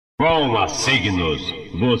Com a Signus,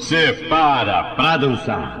 você pra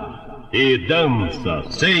dançar e dança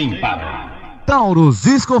sem parar. Tauros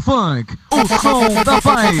Disco Funk, o som da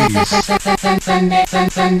paz.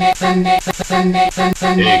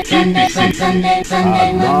 Equipe Signus, a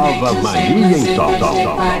nova mania em sol.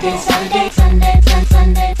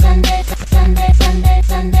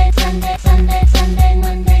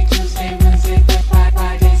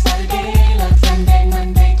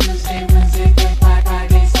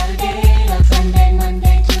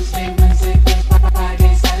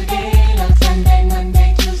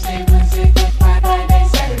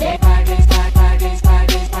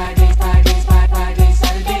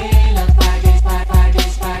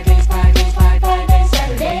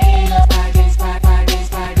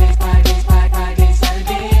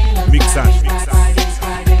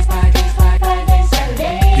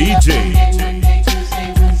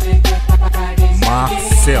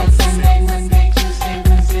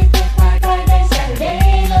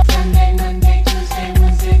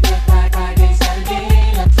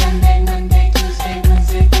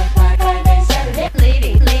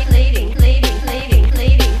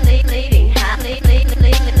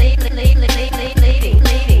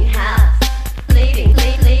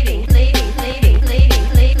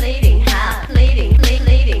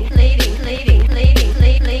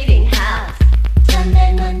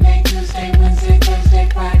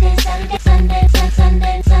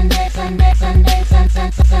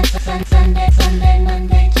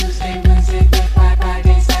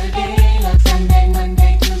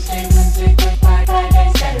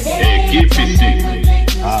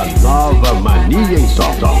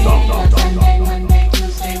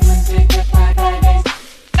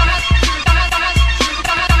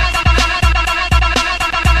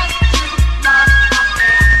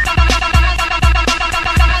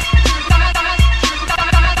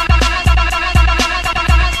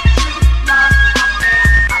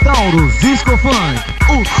 Tauros Disco Funk,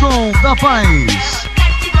 o som da paz.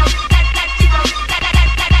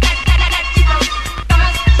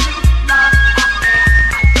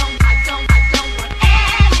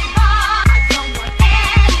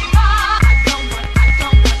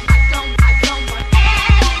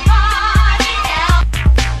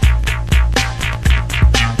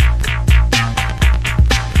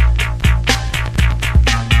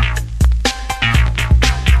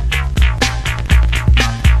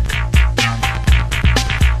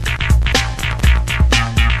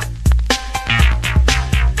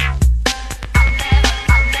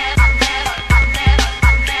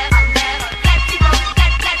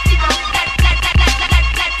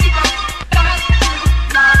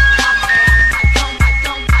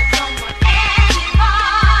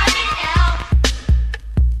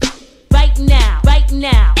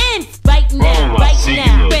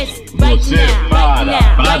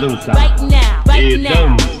 E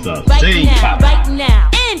dança sem parar.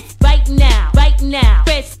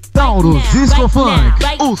 Tauros Disco Funk,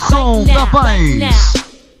 o som da paz.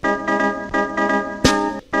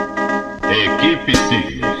 Equipe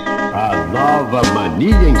Signus, a nova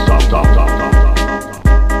mania em sol.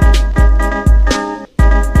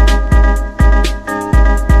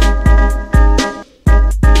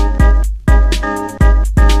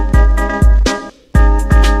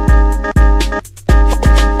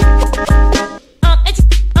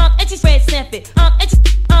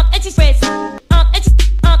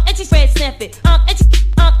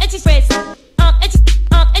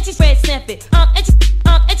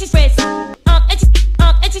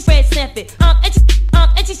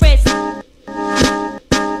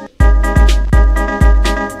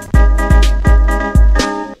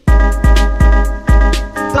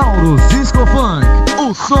 Tauros Disco Funk,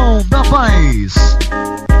 o som da paz.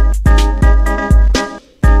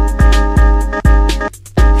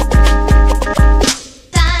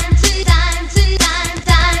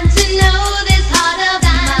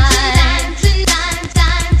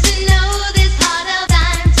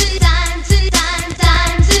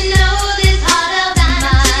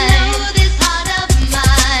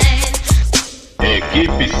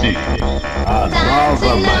 Equipe Signus, a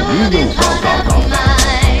nova mania em sol.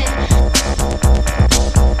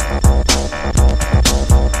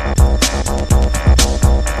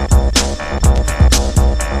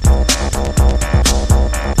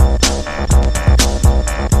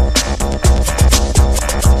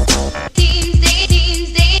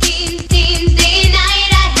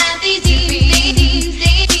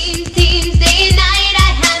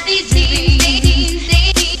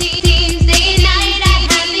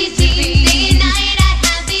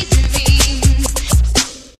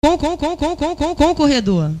 Com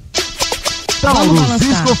corredor. Tauros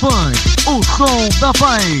Disco Funk, o som da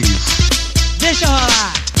paz. Deixa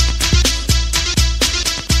rolar.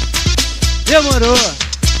 Demorou.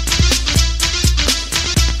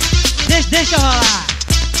 Deixa rolar.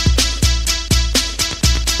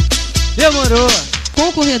 Demorou. Com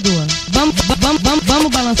o corredor.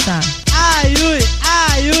 Vamos balançar. Ai, ui,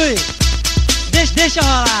 ai, ui. Deixa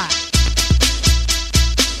rolar.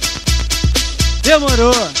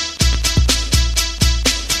 Demorou.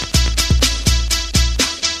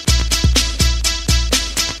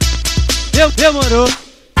 Demorou.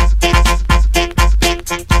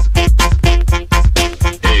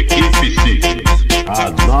 Equipe Signus, a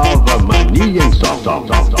nova mania em som.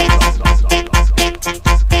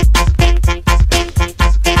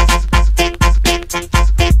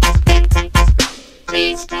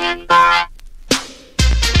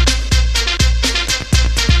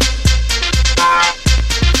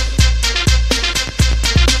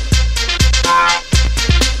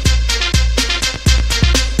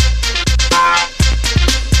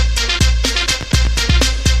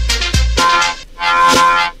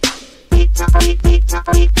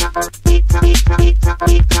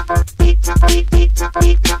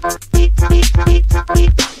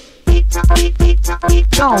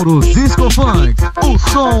 Tauros Disco Funk, o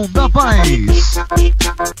som da paz.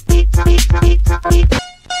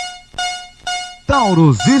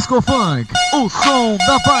 Tauros Disco Funk, o som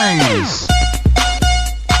da paz.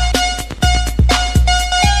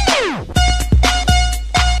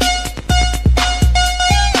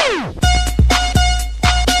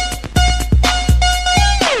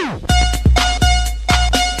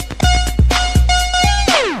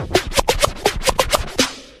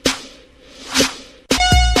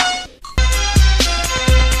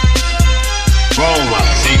 Com a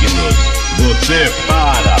Signus, você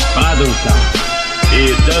para pra dançar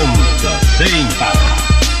e dança sem parar.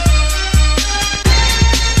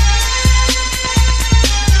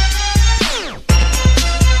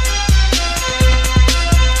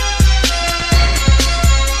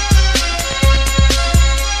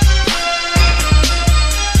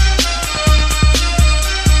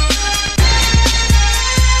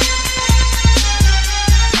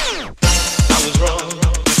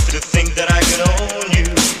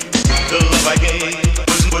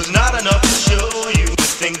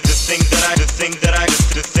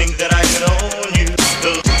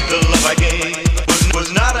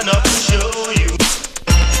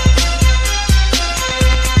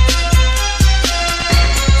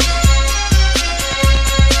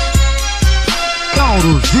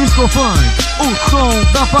 Tauros Disco Funk, o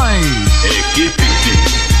som da paz. Equipe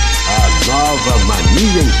Signus, a nova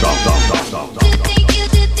mania em som.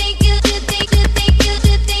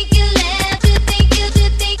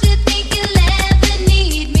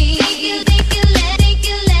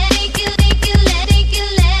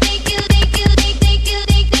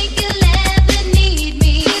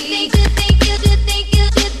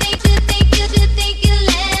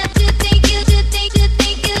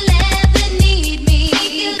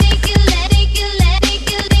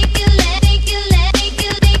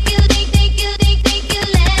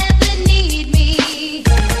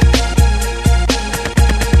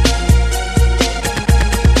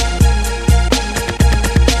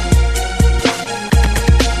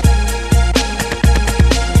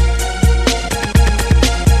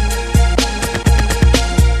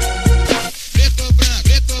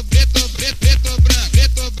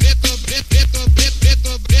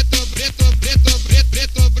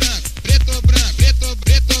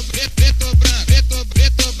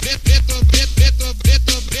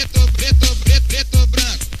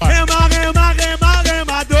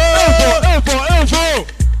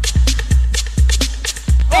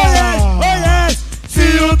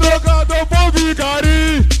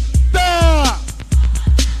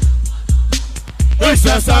 Se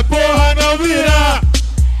essa porra não virar,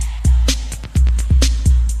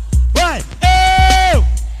 vai,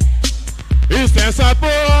 e se essa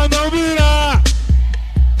porra não virar,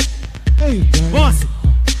 nossa,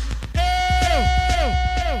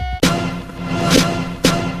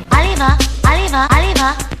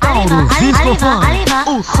 Tauros Disco Funk,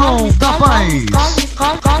 o som da paz.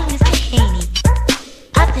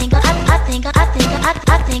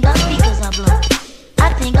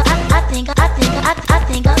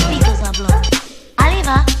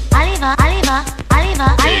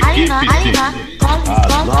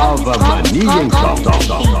 A nova mania em som.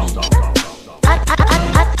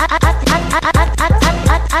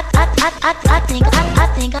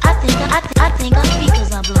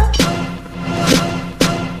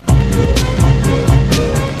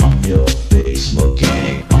 I'm your bass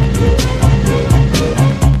mechanic.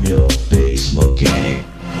 I'm your bass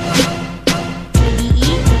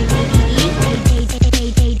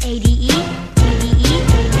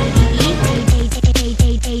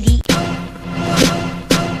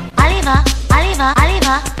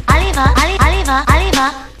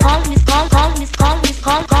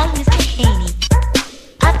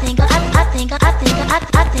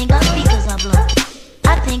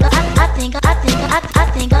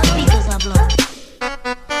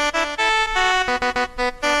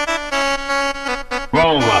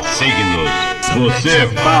Você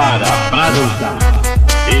para pra dançar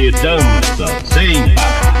e dança sem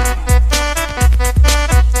parar.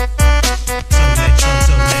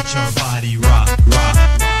 So let your body rock, rock.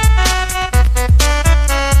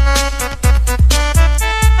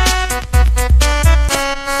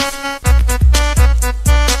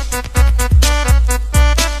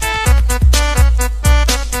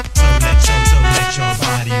 So let your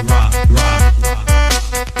body rock, rock, rock.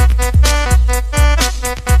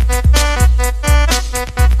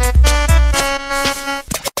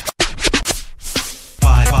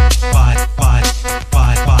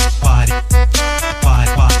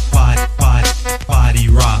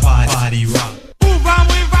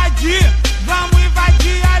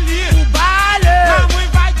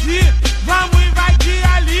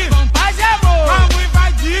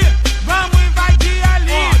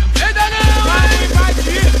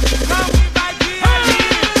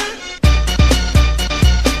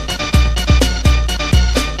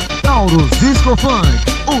 Tauros Disco Funk,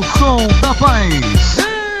 o som da paz.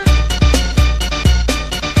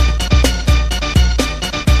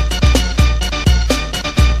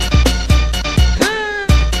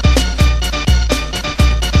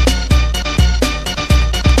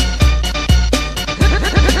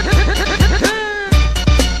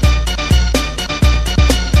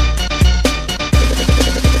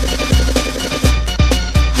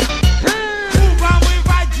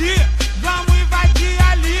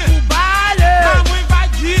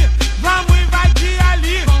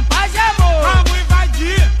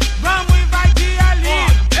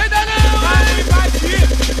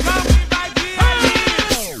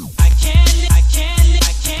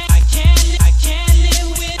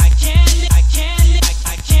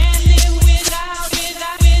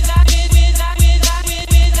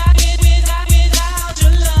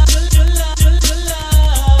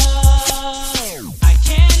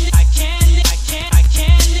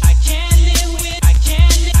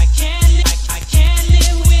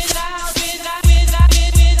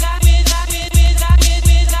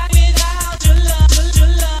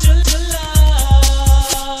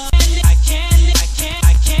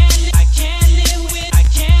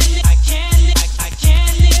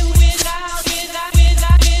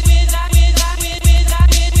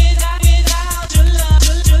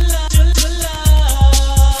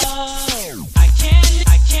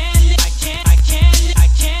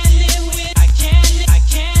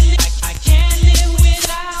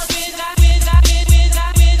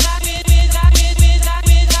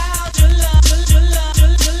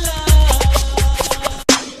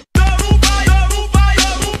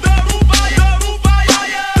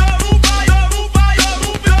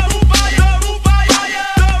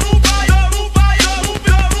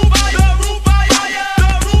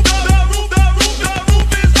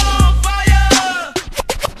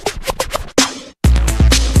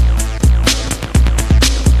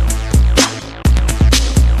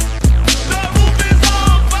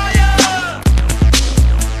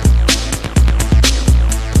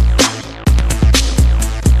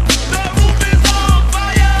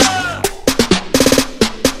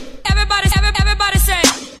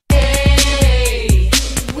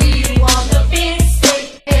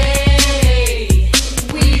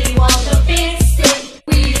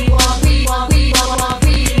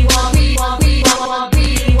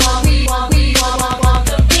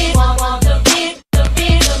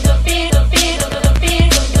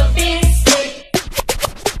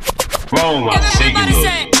 Com a Signus,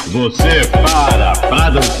 você para pra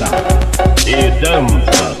dançar e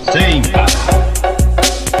dança sem parar.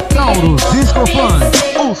 Tauros Disco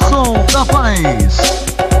Funk, o som da paz.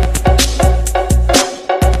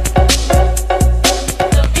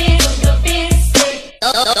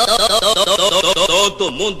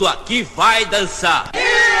 Todo mundo aqui vai dançar.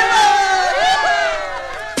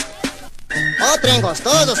 Ó, trem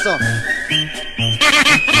gostoso, só.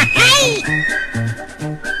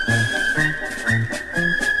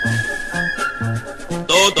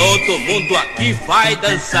 Todo mundo aqui vai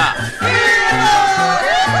dançar.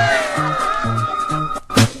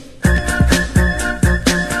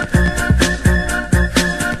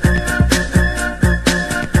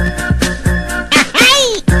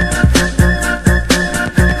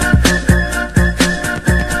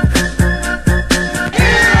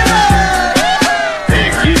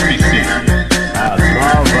 Equipe Signus, a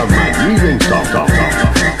nova mania em total.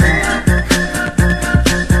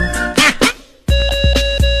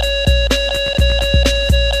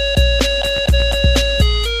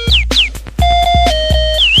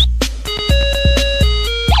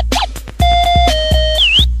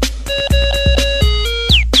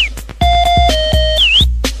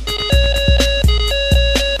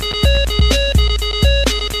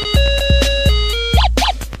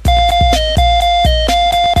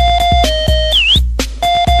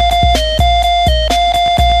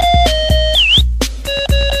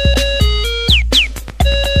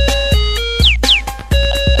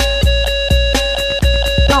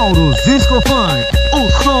 Tauros Disco Funk, o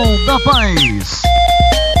som da paz.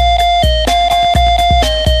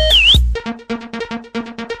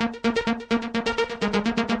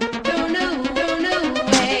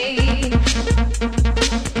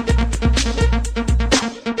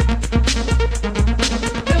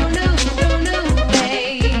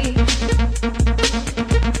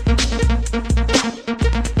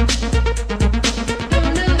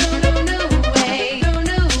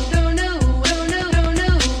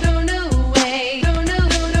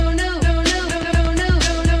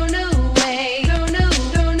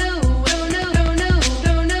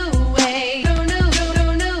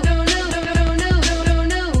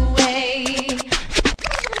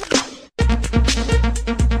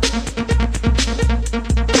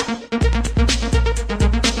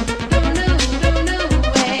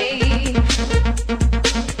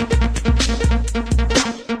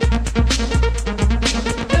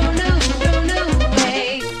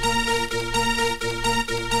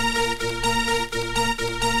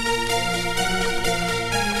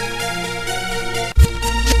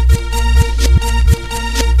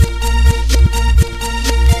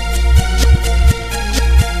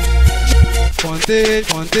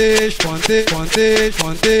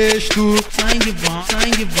 Contexto, sangue bom,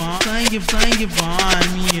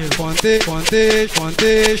 amigo.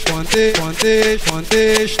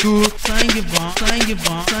 Contexto,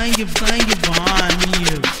 sangue bom,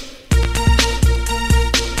 amigo.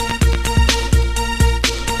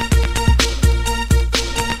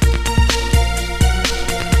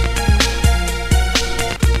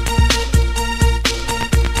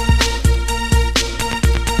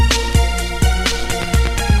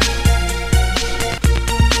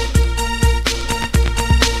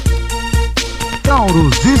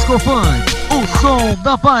 Tauros Disco Funk, o som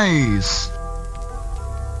da paz.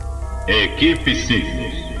 Equipe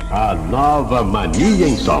Signus, a nova mania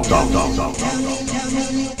em som.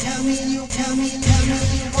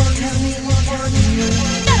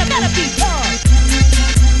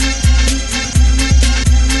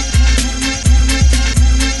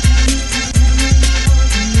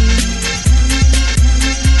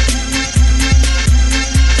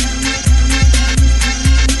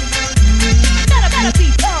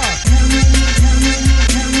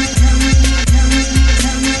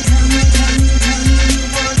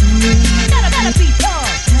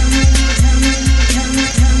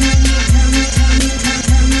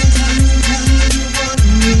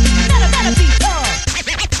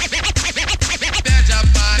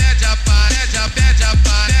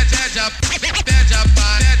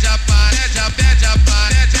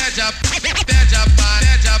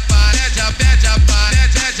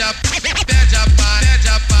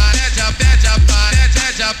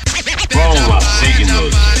 Com a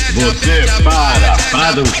Signus, você para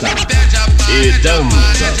pra dançar e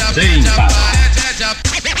dança sem parar.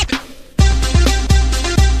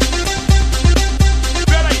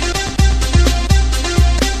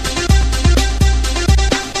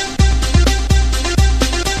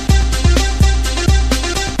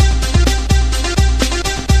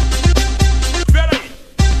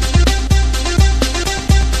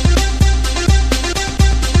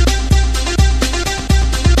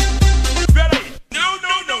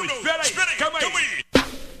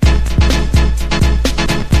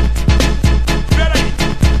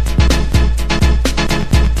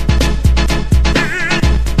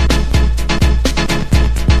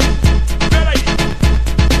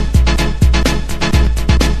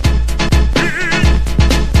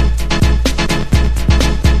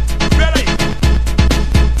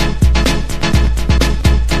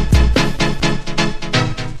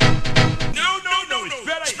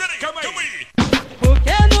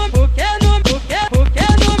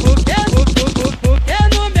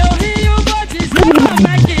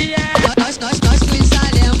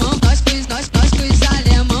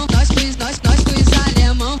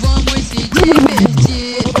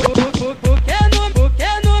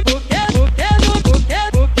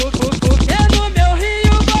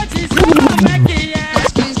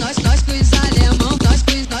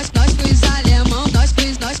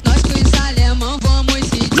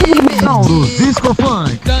 Tauros Disco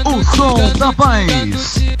Funk, o som da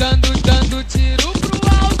paz. Dando tiro pro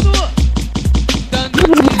alto.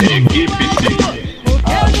 Equipe Signus,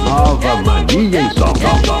 a nova mania em som.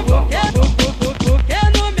 Porque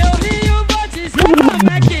no meu rio vou dizer como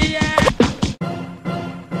é que é.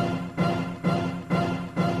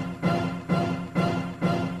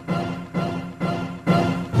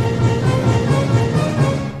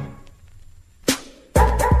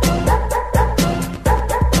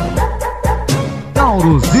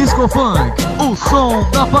 Tauros Disco Funk, o som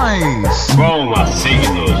da paz. Com a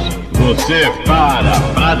Signus, você para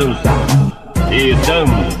pra dançar e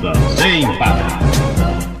dança sem parar.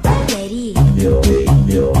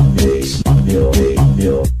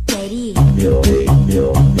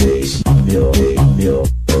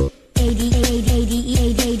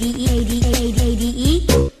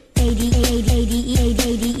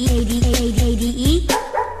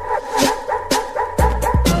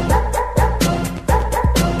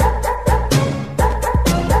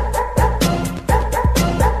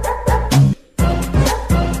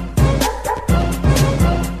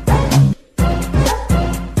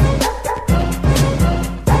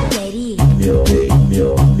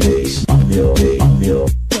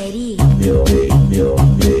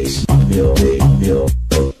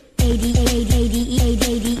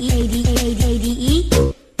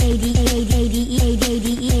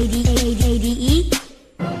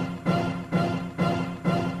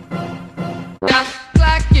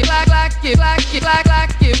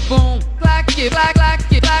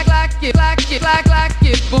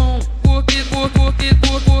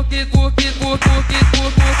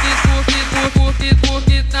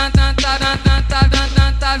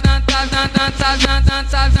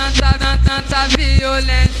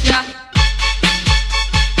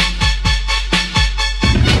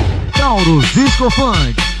 Tauros Disco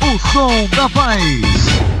Funk, o som da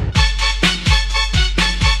paz.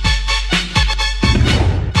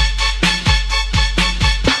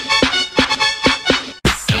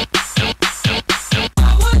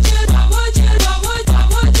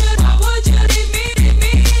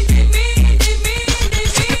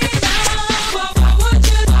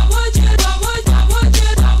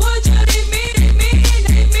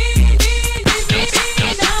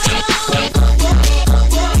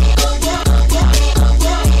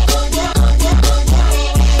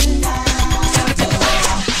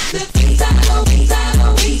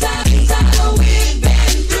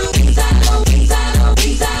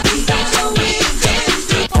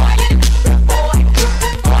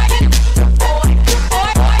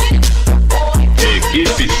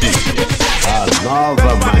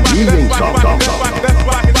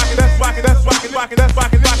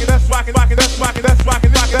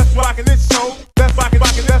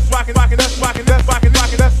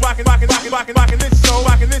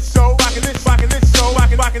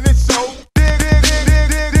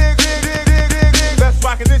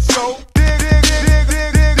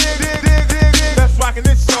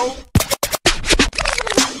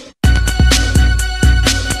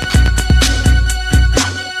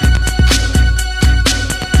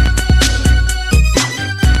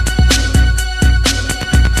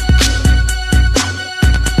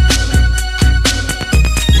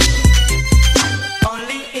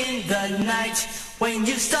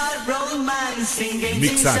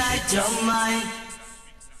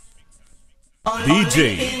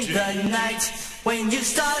 DJ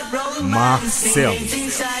Marcelo.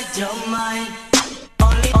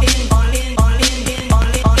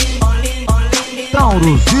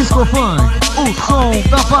 Tauros Disco Funk, o som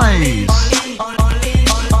da paz.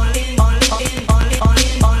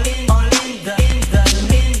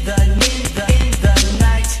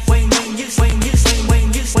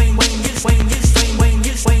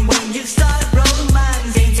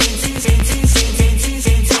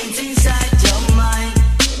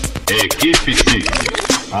 Equipe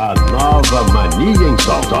Signus, a nova mania em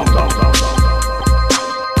sol.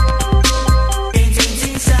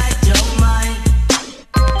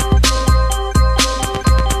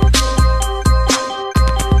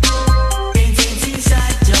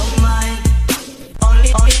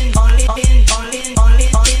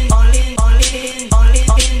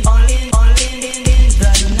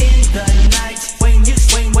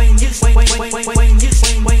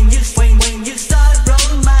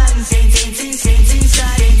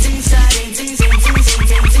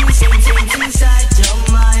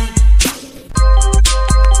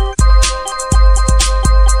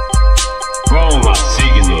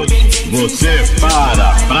 Você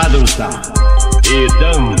para pra dançar e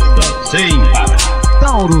dança sem parar.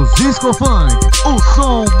 Tauros Disco Funk, o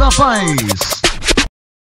som da paz.